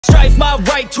life, my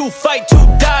right to fight, to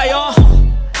die on.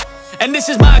 And this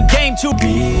is my game to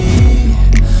be.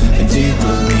 And do you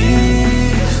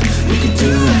believe we can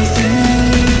do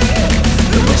anything?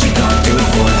 But what you gonna do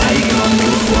for it? How you gonna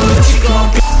move for it? What you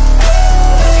gonna be?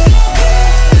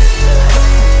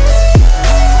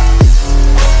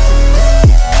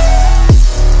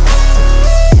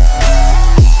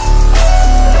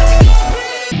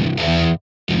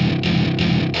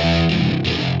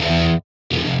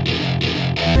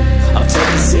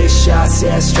 Shots,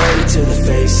 yeah, straight to the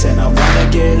face. And I wanna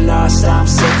get lost, I'm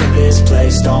sick of this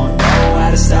place. Don't know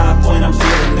how to stop when I'm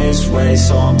feeling this way.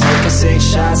 So I'm taking 6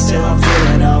 shots till I'm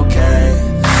feeling okay.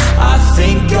 I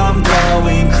think I'm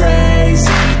going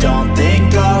crazy, don't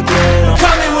think I'll get on.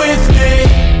 Coming with me.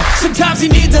 Sometimes you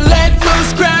need to let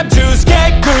loose, grab juice,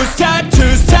 get goose,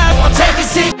 tattoos, tap. I'm taking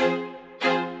sick.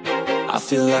 I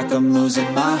feel like I'm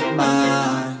losing my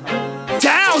mind.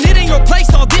 Down, it ain't your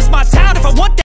place, all this my town. If I want that